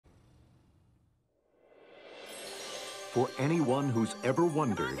For anyone who's ever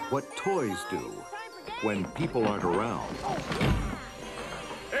wondered what toys do when people aren't around.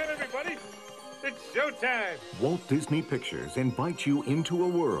 Hey, everybody, it's showtime. Walt Disney Pictures invites you into a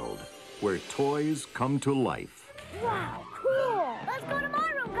world where toys come to life. Wow, cool! Let's go to my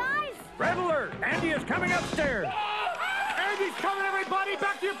room, guys! Red alert! Andy is coming upstairs! Andy's coming, everybody!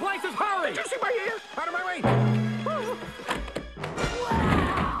 Back to your places, hurry! Did you see my ear? Out of my way!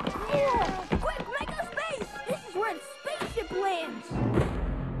 Wow! Cool! Quick, make a space! This is where the spaceship lands!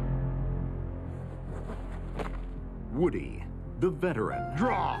 Woody, the veteran.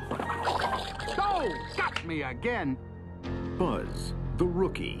 Draw! Oh, got me again! Buzz, the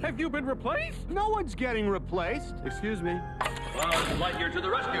rookie. Have you been replaced? No one's getting replaced. Excuse me. Lightyear to the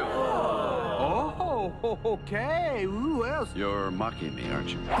rescue! Oh, okay. Who else? You're mocking me, aren't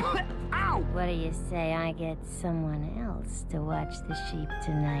you? Ow! What do you say I get someone else to watch the sheep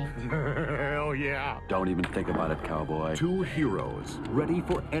tonight? Hell yeah. Don't even think about it, cowboy. Two heroes ready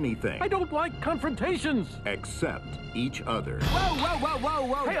for anything I don't like confrontations. except each other.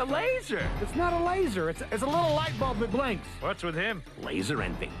 Whoa! Hey, a laser! It's not a laser. It's a little light bulb that blinks. What's with him? Laser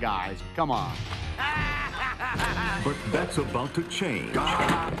envy. Guys, come on. But that's about to change.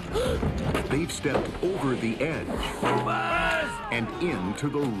 They've stepped over the edge and into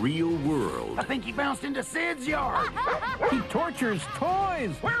the real world. I think he bounced into Sid's yard. He tortures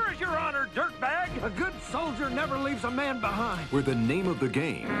toys. Where is your honor, dirtbag? A good soldier never leaves a man behind. Where the name of the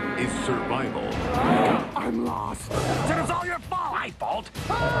game is survival. I'm lost. Then it's all your fault. My fault?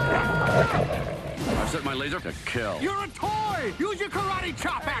 I've set my laser to kill. You're a toy. Use your karate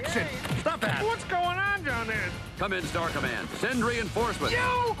chop action. Stop that. What's going on down there? Come in, Star Command. Send reinforcements.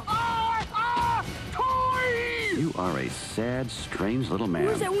 You are a toy. You are a sad, strange little man.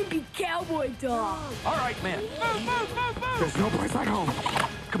 Where's that wimpy cowboy dog? All right, man. There's no place like home.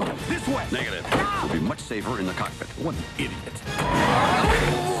 Come on, this way. Negative. You'll be much safer in the cockpit. What an idiot.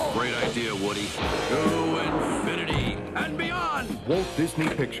 Great idea, Woody. To infinity and beyond. Walt Disney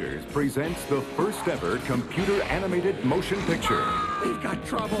Pictures presents the first ever computer animated motion picture. We've got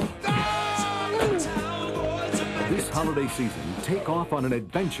trouble. This holiday season, take off on an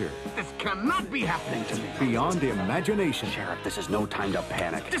adventure This cannot be happening to me. beyond imagination. Sheriff, this is no time to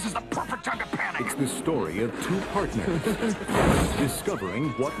panic. This is the perfect time to panic. It's the story of two partners discovering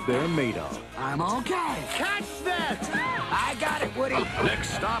what they're made of. I'm okay. Catch that! I got it, Woody.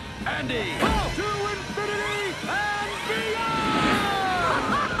 Next stop, Andy. To infinity and beyond!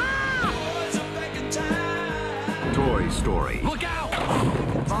 Toy Story. Look out!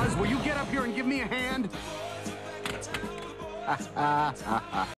 Buzz, will you get up here and give me a hand?